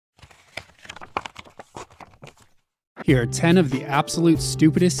Here are 10 of the absolute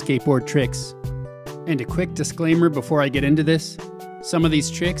stupidest skateboard tricks. And a quick disclaimer before I get into this. Some of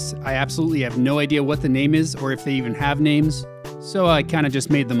these tricks, I absolutely have no idea what the name is or if they even have names, so I kind of just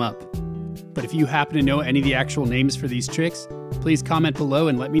made them up. But if you happen to know any of the actual names for these tricks, please comment below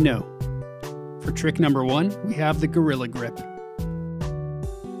and let me know. For trick number 1, we have the Gorilla Grip.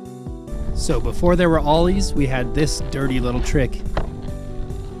 So before there were Ollies, we had this dirty little trick.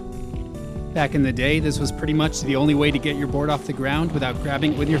 Back in the day, this was pretty much the only way to get your board off the ground without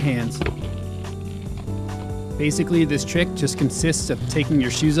grabbing it with your hands. Basically, this trick just consists of taking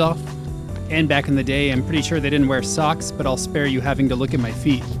your shoes off. And back in the day, I'm pretty sure they didn't wear socks, but I'll spare you having to look at my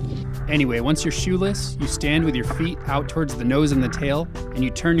feet. Anyway, once you're shoeless, you stand with your feet out towards the nose and the tail, and you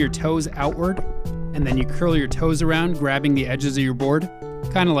turn your toes outward, and then you curl your toes around, grabbing the edges of your board,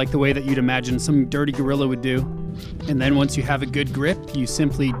 kind of like the way that you'd imagine some dirty gorilla would do. And then once you have a good grip, you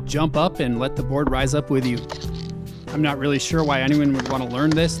simply jump up and let the board rise up with you. I'm not really sure why anyone would want to learn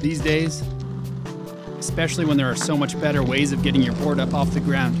this these days, especially when there are so much better ways of getting your board up off the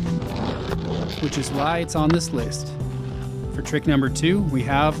ground, which is why it's on this list. For trick number 2, we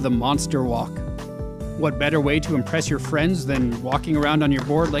have the monster walk. What better way to impress your friends than walking around on your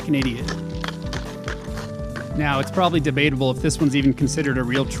board like an idiot? Now, it's probably debatable if this one's even considered a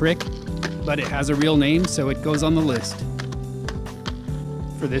real trick, but it has a real name, so it goes on the list.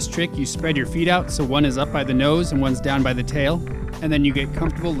 For this trick, you spread your feet out so one is up by the nose and one's down by the tail, and then you get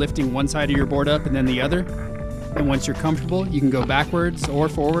comfortable lifting one side of your board up and then the other. And once you're comfortable, you can go backwards or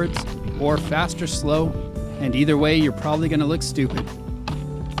forwards, or fast or slow, and either way, you're probably going to look stupid.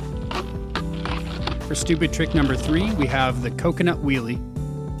 For stupid trick number 3, we have the coconut wheelie.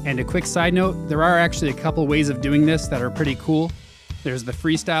 And a quick side note, there are actually a couple ways of doing this that are pretty cool. There's the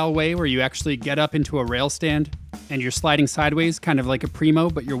freestyle way where you actually get up into a rail stand and you're sliding sideways, kind of like a primo,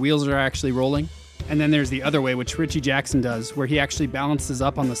 but your wheels are actually rolling. And then there's the other way, which Richie Jackson does, where he actually balances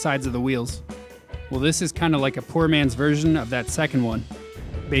up on the sides of the wheels. Well, this is kind of like a poor man's version of that second one.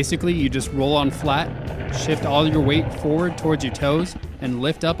 Basically, you just roll on flat, shift all your weight forward towards your toes, and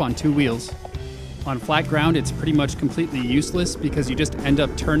lift up on 2 wheels. On flat ground, it's pretty much completely useless because you just end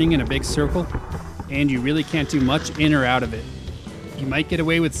up turning in a big circle, and you really can't do much in or out of it. You might get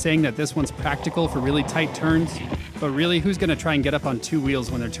away with saying that this one's practical for really tight turns, but really, who's going to try and get up on 2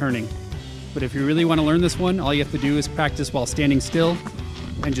 wheels when they're turning? But if you really want to learn this one, all you have to do is practice while standing still,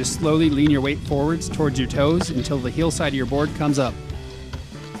 and just slowly lean your weight forwards towards your toes until the heel side of your board comes up.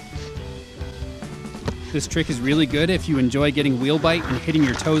 This trick is really good if you enjoy getting wheel bite and hitting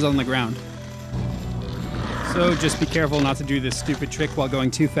your toes on the ground. So just be careful not to do this stupid trick while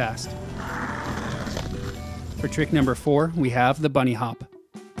going too fast. For trick number 4, we have the bunny hop.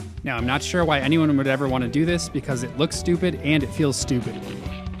 Now, I'm not sure why anyone would ever want to do this because it looks stupid and it feels stupid.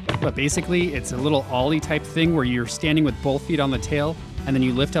 But basically, it's a little Ollie type thing where you're standing with both feet on the tail and then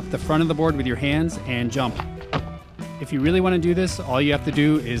you lift up the front of the board with your hands and jump. If you really want to do this, all you have to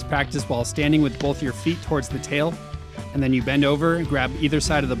do is practice while standing with both your feet towards the tail, and then you bend over, grab either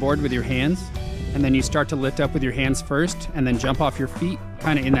side of the board with your hands, and then you start to lift up with your hands first and then jump off your feet,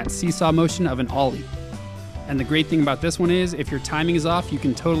 kind of in that seesaw motion of an Ollie. And the great thing about this one is, if your timing is off, you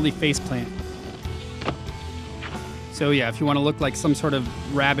can totally face plant. So yeah, if you want to look like some sort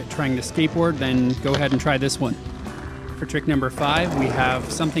of rabbit trying to skateboard, then go ahead and try this one. For trick number 5, we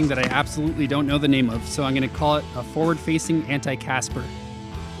have something that I absolutely don't know the name of, so I'm going to call it a forward-facing anti-Casper.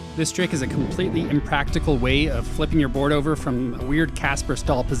 This trick is a completely impractical way of flipping your board over from a weird Casper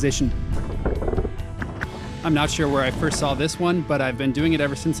stall position. I'm not sure where I first saw this one, but I've been doing it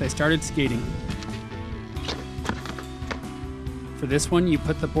ever since I started skating. For this one, you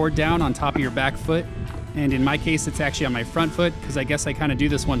put the board down on top of your back foot, and in my case, it's actually on my front foot, because I guess I kind of do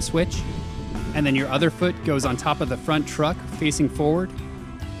this one switch. And then your other foot goes on top of the front truck, facing forward.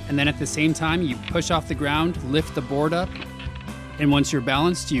 And then at the same time, you push off the ground, lift the board up, and once you're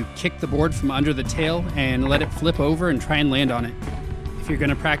balanced, you kick the board from under the tail and let it flip over and try and land on it. If you're going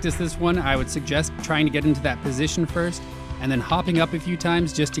to practice this one, I would suggest trying to get into that position first, and then hopping up a few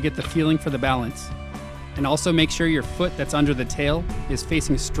times just to get the feeling for the balance. And also make sure your foot that's under the tail is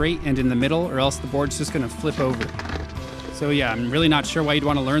facing straight and in the middle, or else the board's just going to flip over. So yeah, I'm really not sure why you'd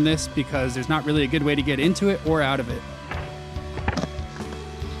want to learn this because there's not really a good way to get into it or out of it.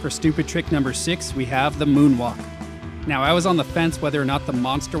 For stupid trick number 6, we have the moonwalk. Now, I was on the fence whether or not the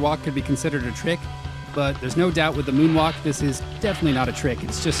monster walk could be considered a trick, but there's no doubt with the moonwalk, this is definitely not a trick,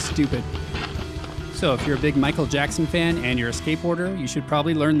 it's just stupid. So if you're a big Michael Jackson fan and you're a skateboarder, you should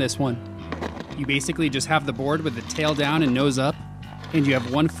probably learn this one. You basically just have the board with the tail down and nose up, and you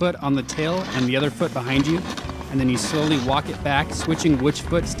have one foot on the tail and the other foot behind you, and then you slowly walk it back, switching which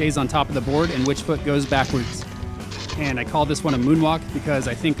foot stays on top of the board and which foot goes backwards. And I call this one a moonwalk because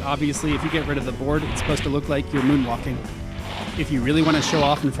I think obviously if you get rid of the board, it's supposed to look like you're moonwalking. If you really want to show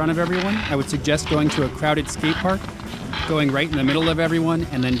off in front of everyone, I would suggest going to a crowded skate park, going right in the middle of everyone,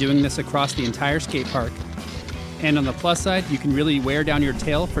 and then doing this across the entire skate park. And on the plus side, you can really wear down your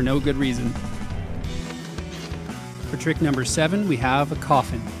tail for no good reason. For trick number 7, we have a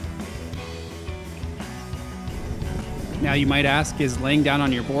coffin. Now you might ask, is laying down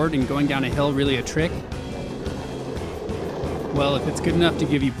on your board and going down a hill really a trick? Well, if it's good enough to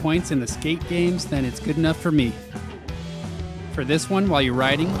give you points in the skate games, then it's good enough for me. For this one, while you're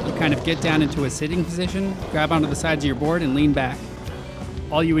riding, you kind of get down into a sitting position, grab onto the sides of your board, and lean back.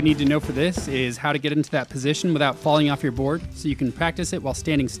 All you would need to know for this is how to get into that position without falling off your board, so you can practice it while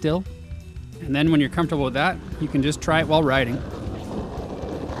standing still. And then when you're comfortable with that, you can just try it while riding.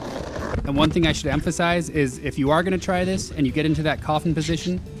 And one thing I should emphasize is if you are going to try this and you get into that coffin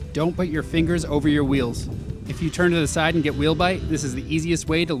position, don't put your fingers over your wheels. If you turn to the side and get wheel bite, this is the easiest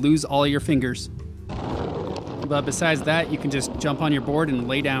way to lose all your fingers. But besides that, you can just jump on your board and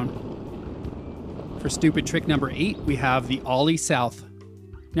lay down. For stupid trick number 8, we have the Ollie South.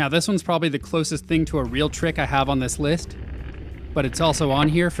 Now this one's probably the closest thing to a real trick I have on this list, but it's also on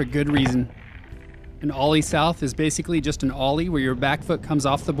here for good reason. An Ollie South is basically just an ollie where your back foot comes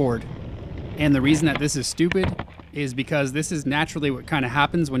off the board. And the reason that this is stupid is because this is naturally what kind of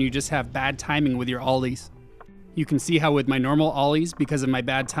happens when you just have bad timing with your ollies. You can see how with my normal ollies, because of my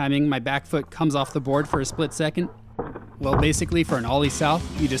bad timing, my back foot comes off the board for a split second. Well, basically for an Ollie South,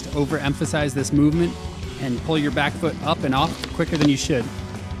 you just overemphasize this movement and pull your back foot up and off quicker than you should.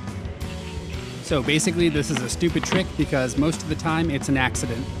 So basically this is a stupid trick because most of the time it's an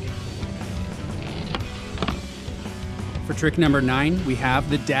accident. For trick number 9, we have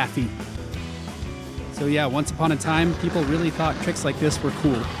the Daffy. So yeah, once upon a time, people really thought tricks like this were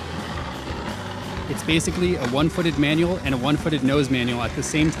cool. It's basically a one-footed manual and a one-footed nose manual at the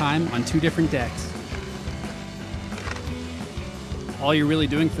same time on 2 different decks. All you're really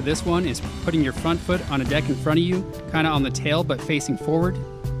doing for this one is putting your front foot on a deck in front of you, kind of on the tail but facing forward,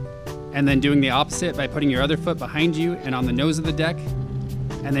 and then doing the opposite by putting your other foot behind you and on the nose of the deck,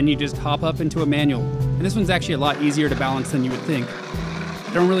 and then you just hop up into a manual. And this one's actually a lot easier to balance than you would think.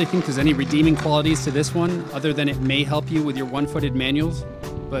 I don't really think there's any redeeming qualities to this one other than it may help you with your one-footed manuals,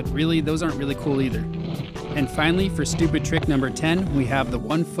 but really those aren't really cool either. And finally, for stupid trick number 10, we have the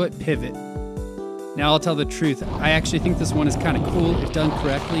 1-foot pivot. Now I'll tell the truth, I actually think this one is kind of cool if done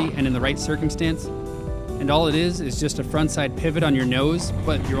correctly and in the right circumstance. And all it is just a frontside pivot on your nose,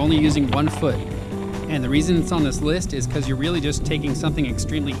 but you're only using 1 foot. And the reason it's on this list is because you're really just taking something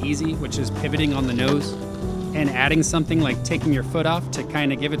extremely easy, which is pivoting on the nose, and adding something like taking your foot off to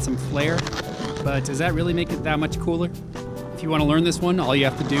kind of give it some flair. But does that really make it that much cooler? If you want to learn this one, all you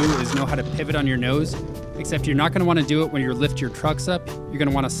have to do is know how to pivot on your nose, except you're not going to want to do it when you lift your trucks up. You're going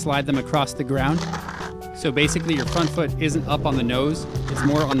to want to slide them across the ground. So basically your front foot isn't up on the nose, it's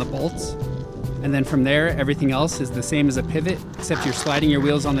more on the bolts. And then from there, everything else is the same as a pivot, except you're sliding your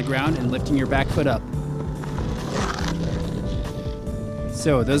wheels on the ground and lifting your back foot up.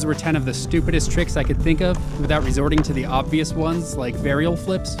 So those were 10 of the stupidest tricks I could think of without resorting to the obvious ones like varial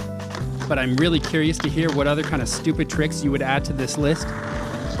flips. But I'm really curious to hear what other kind of stupid tricks you would add to this list,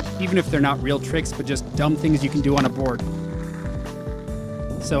 even if they're not real tricks, but just dumb things you can do on a board.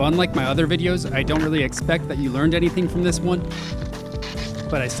 So unlike my other videos, I don't really expect that you learned anything from this one,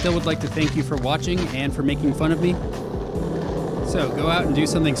 but I still would like to thank you for watching and for making fun of me. So go out and do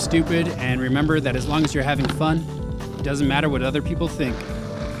something stupid, and remember that as long as you're having fun, it doesn't matter what other people think.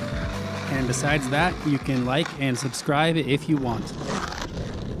 And besides that, you can like and subscribe if you want.